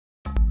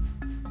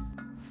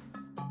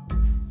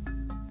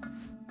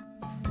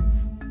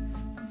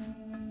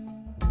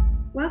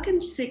Welcome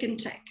to Second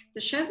Take,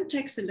 the show that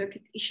takes a look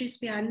at the issues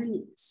behind the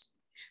news.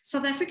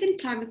 South African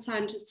climate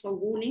scientists are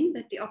warning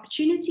that the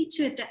opportunity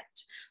to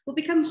adapt will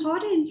become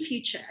harder in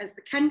future as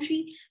the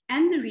country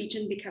and the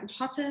region become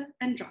hotter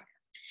and drier.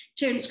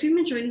 Terence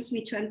joins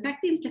me to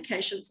unpack the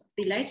implications of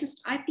the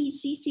latest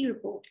IPCC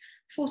report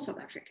for South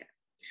Africa.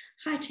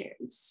 Hi,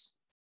 Terence.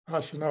 Hi,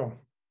 Chanel.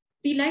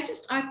 The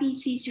latest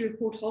IPCC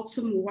report holds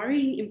some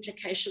worrying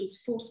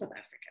implications for South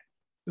Africa.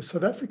 The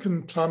South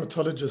African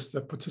climatologists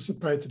that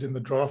participated in the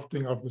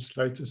drafting of this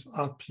latest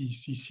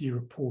IPCC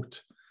report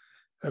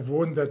have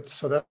warned that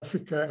South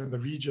Africa and the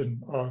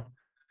region are,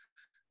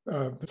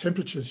 the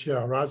temperatures here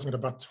are rising at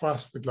about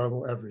twice the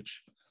global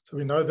average. So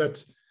we know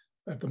that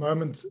at the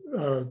moment,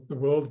 the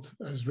world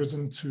has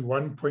risen to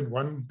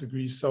 1.1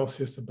 degrees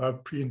Celsius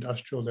above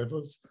pre-industrial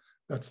levels.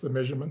 That's the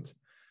measurement.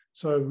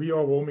 So we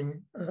are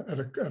warming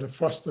at a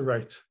faster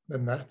rate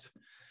than that.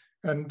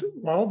 And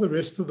while the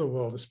rest of the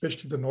world,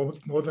 especially the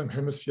northern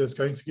hemisphere, is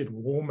going to get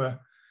warmer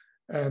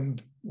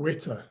and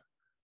wetter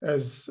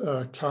as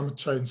climate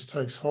change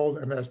takes hold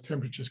and as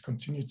temperatures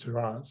continue to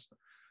rise,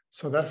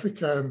 South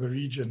Africa and the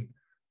region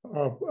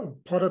are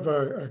part of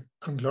a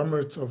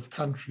conglomerate of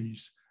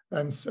countries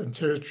and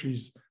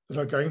territories that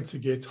are going to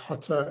get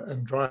hotter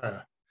and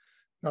drier.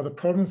 Now, the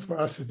problem for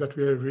us is that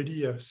we're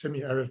already a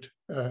semi-arid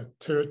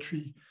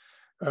territory,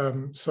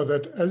 so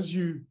that as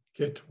you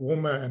get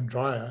warmer and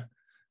drier,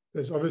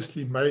 there's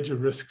obviously major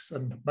risks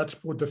and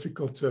much more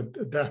difficult to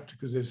adapt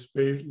because there's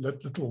very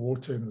little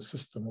water in the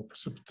system or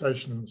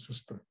precipitation in the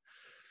system.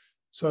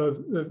 So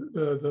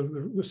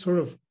the sort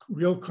of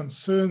real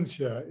concerns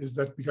here is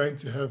that we're going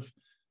to have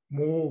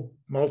more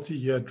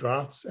multi-year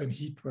droughts and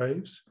heat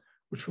waves,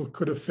 which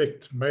could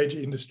affect major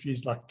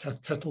industries like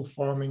cattle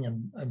farming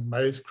and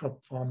maize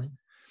crop farming.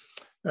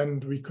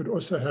 And we could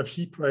also have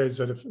heat waves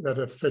that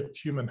affect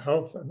human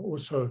health and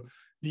also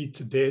lead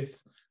to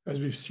death. As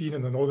we've seen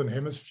in the Northern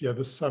Hemisphere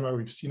this summer,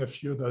 we've seen a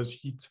few of those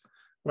heat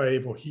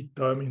wave or heat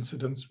dome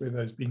incidents where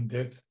there's been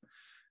death.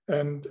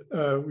 And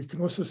we can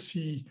also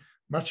see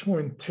much more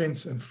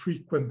intense and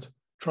frequent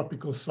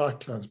tropical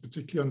cyclones,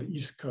 particularly on the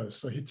East Coast.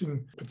 So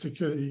hitting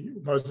particularly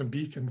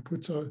Mozambique and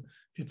Puerto,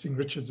 hitting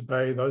Richards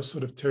Bay, those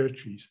sort of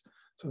territories.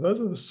 So those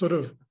are the sort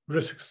of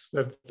risks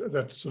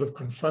that sort of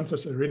confront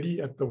us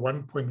already at the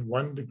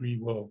 1.1 degree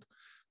world.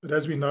 But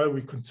as we know,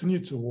 we continue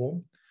to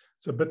warm.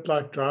 It's a bit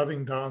like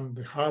driving down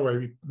the highway.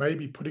 We may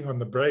be putting on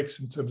the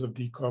brakes in terms of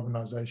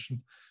decarbonization,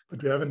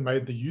 but we haven't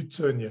made the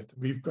U-turn yet.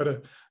 We've got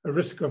a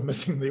risk of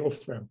missing the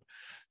off-ramp.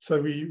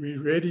 So we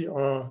really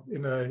are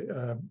in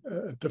a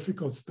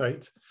difficult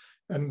state.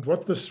 And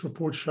what this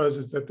report shows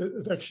is that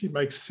it actually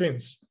makes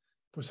sense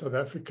for South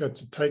Africa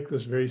to take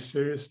this very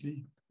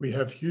seriously. We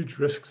have huge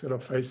risks that are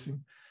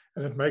facing,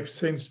 and it makes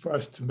sense for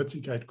us to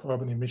mitigate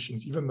carbon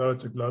emissions, even though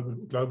it's a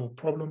global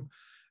problem.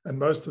 And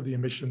most of the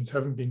emissions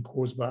haven't been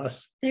caused by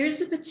us. There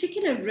is a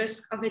particular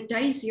risk of a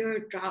day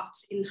zero drought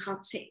in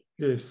Gauteng.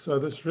 Yes, so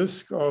this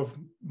risk of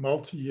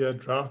multi-year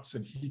droughts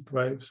and heat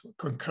waves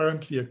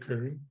concurrently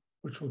occurring,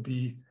 which will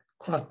be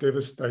quite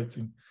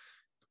devastating,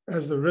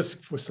 as the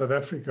risk for South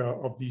Africa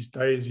of these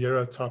day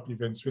zero type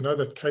events. We know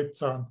that Cape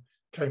Town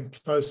came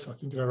close, I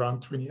think, in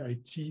around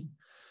 2018.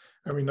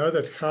 And we know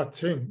that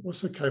Gauteng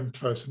also came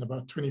close in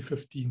about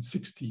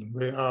 2015-16,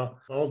 where our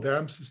old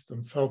dam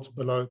system fell to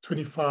below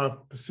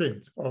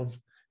 25% of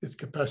its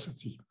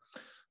capacity.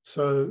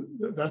 So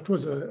that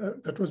was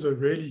a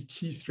really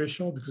key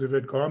threshold, because if it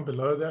had gone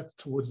below that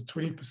towards the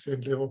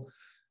 20% level,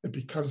 it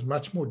becomes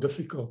much more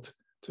difficult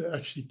to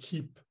actually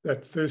keep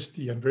that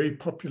thirsty and very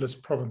populous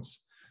province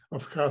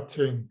of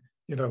Gauteng,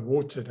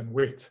 watered and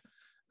wet.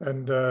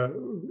 And,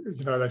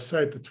 they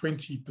say at the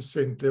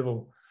 20%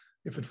 level,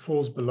 if it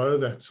falls below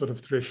that sort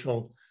of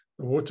threshold,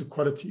 the water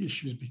quality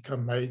issues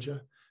become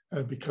major,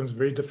 and it becomes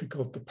very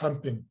difficult. The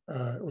pumping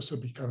also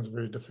becomes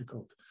very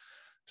difficult.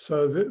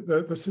 So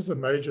this is a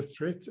major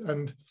threat.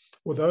 And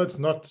although it's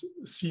not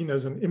seen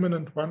as an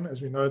imminent one,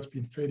 as we know it's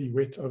been fairly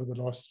wet over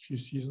the last few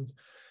seasons,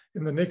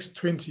 in the next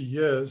 20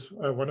 years,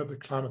 one of the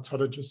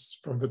climatologists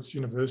from Wits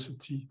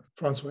University,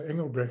 Francois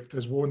Engelbrecht,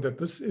 has warned that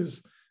this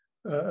is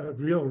a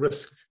real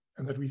risk,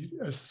 and that we,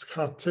 as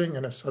Gauteng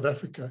and as South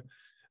Africa,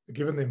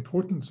 given the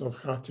importance of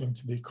Gauteng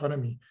to the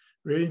economy,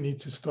 really need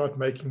to start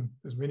making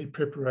as many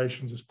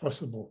preparations as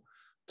possible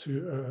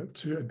to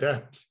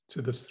adapt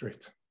to this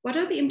threat. What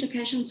are the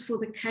implications for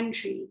the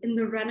country in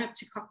the run-up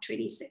to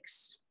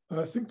COP26?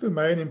 I think the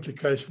main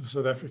implication for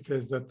South Africa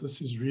is that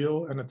this is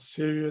real and it's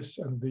serious,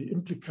 and the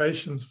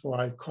implications for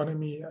our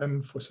economy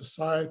and for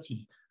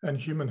society and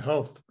human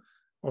health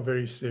are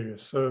very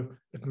serious. So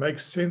it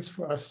makes sense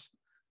for us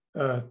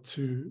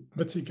to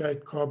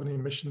mitigate carbon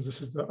emissions. This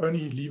is the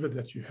only lever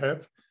that you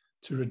have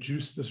to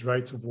reduce this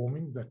rate of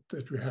warming,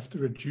 that we have to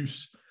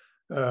reduce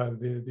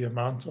the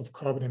amount of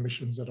carbon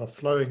emissions that are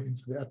flowing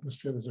into the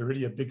atmosphere. There's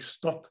already a big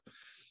stock.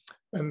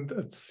 And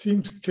it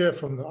seems clear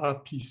from the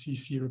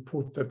IPCC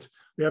report that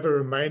we have a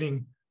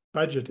remaining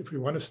budget if we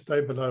want to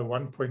stay below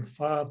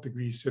 1.5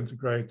 degrees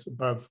centigrade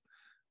above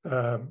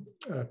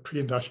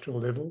pre-industrial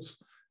levels.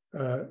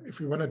 If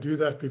we want to do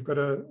that, we've got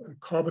a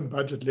carbon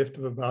budget left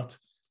of about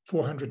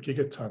 400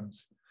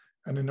 gigatons.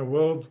 And in a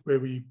world where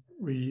we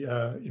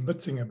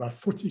emitting about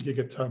 40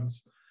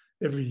 gigatons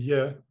every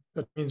year,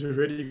 that means we've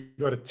already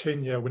got a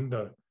 10-year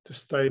window to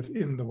stay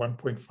within the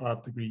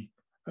 1.5 degree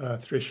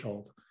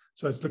threshold.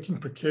 So it's looking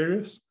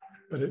precarious,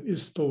 but it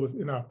is still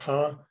within our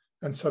power.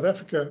 And South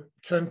Africa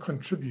can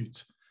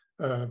contribute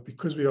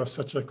because we are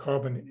such a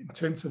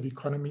carbon-intensive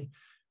economy.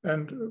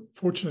 And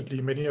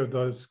fortunately, many of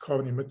those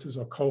carbon emitters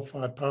are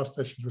coal-fired power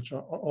stations, which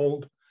are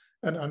old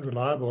and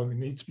unreliable and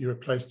need to be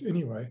replaced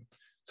anyway.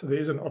 So there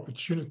is an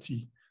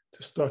opportunity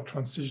to start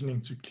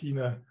transitioning to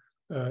cleaner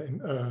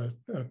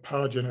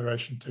power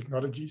generation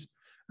technologies.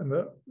 And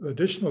the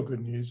additional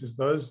good news is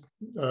those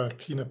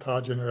cleaner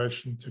power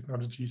generation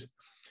technologies,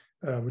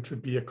 which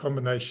would be a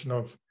combination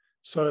of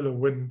solar,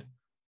 wind,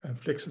 and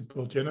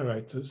flexible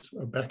generators,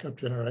 or backup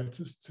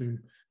generators to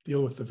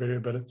deal with the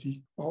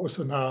variability, are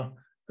also now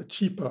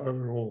cheaper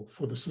overall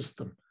for the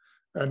system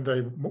and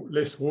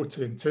less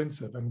water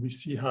intensive. And we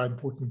see how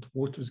important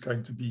water is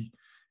going to be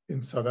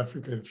in South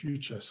Africa in the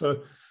future.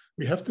 So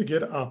we have to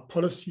get our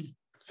policy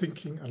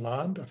thinking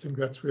aligned. I think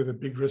that's where the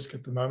big risk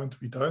at the moment.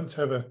 We don't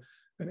have an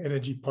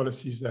energy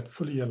policies that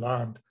fully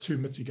aligned to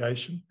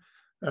mitigation.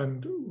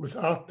 And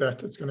without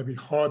that, it's going to be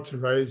hard to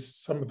raise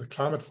some of the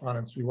climate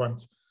finance we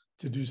want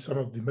to do some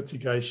of the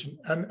mitigation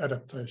and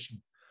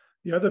adaptation.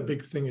 The other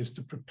big thing is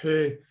to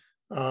prepare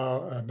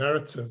our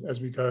narrative as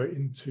we go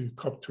into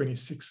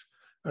COP26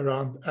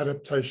 around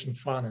adaptation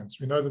finance.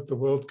 We know that the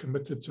world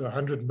committed to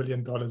 $100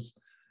 billion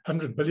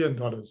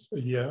a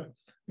year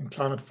in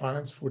climate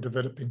finance for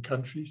developing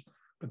countries,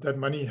 but that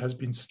money has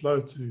been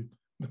slow to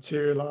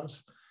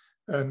materialize.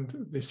 And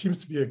there seems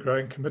to be a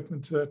growing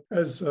commitment to it.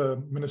 As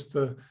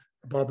Minister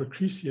Barbara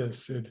Creasy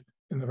has said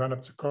in the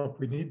run-up to COP,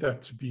 we need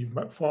that to be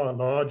far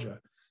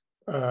larger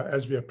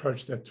as we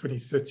approach that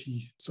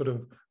 2030 sort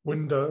of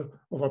window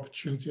of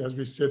opportunity. As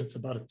we said, it's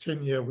about a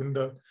 10-year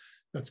window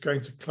that's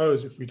going to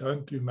close if we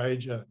don't do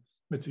major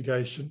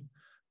mitigation,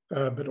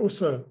 but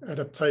also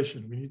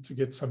adaptation. We need to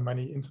get some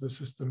money into the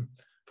system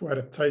for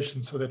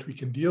adaptation so that we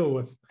can deal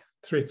with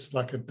threats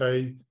like a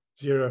day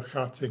zero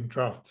Gauteng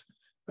drought.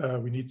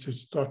 We need to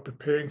start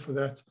preparing for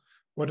that.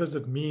 What does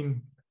it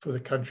mean for the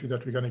country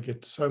that we're going to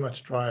get so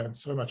much drier and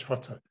so much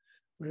hotter?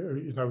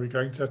 We're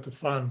going to have to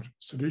find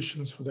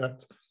solutions for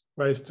that,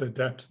 ways to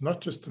adapt,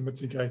 not just to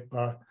mitigate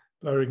by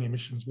lowering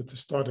emissions, but to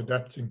start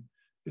adapting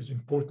is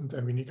important,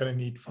 and we're going to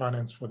need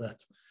finance for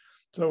that.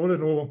 So all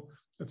in all,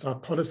 it's our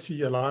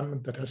policy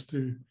alignment that has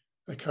to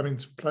come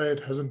into play.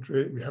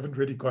 We haven't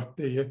really got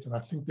there yet, and I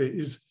think there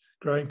is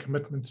growing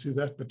commitment to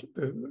that, but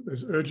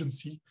there's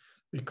urgency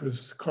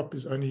because COP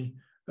is only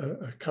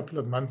a couple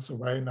of months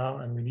away now,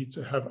 and we need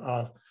to have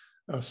our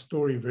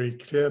story very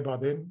clear by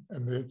then,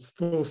 and there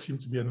still seem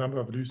to be a number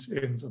of loose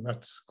ends on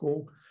that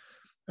score.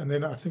 And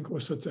then I think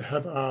also to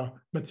have our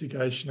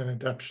mitigation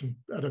and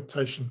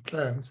adaptation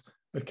plans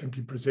that can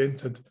be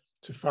presented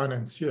to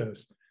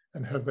financiers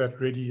and have that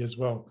ready as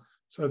well.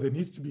 So there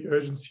needs to be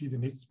urgency, there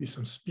needs to be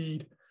some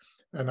speed.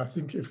 And I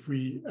think if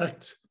we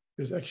act,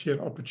 there's actually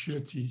an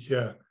opportunity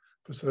here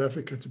for South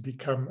Africa to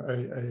become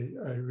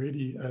a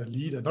really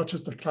leader, not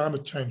just a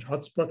climate change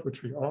hotspot,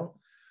 which we are,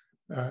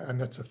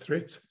 and that's a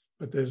threat,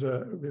 but there's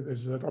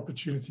an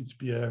opportunity to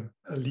be a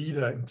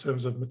leader in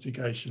terms of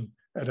mitigation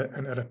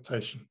and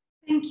adaptation.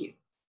 Thank you.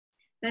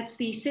 That's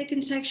the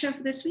second Tech Show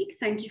for this week.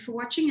 Thank you for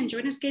watching, and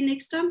join us again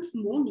next time for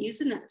more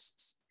news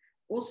analysis.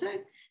 Also,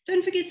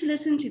 don't forget to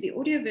listen to the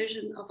audio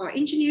version of our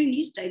Engineering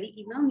News Daily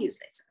email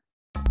newsletter.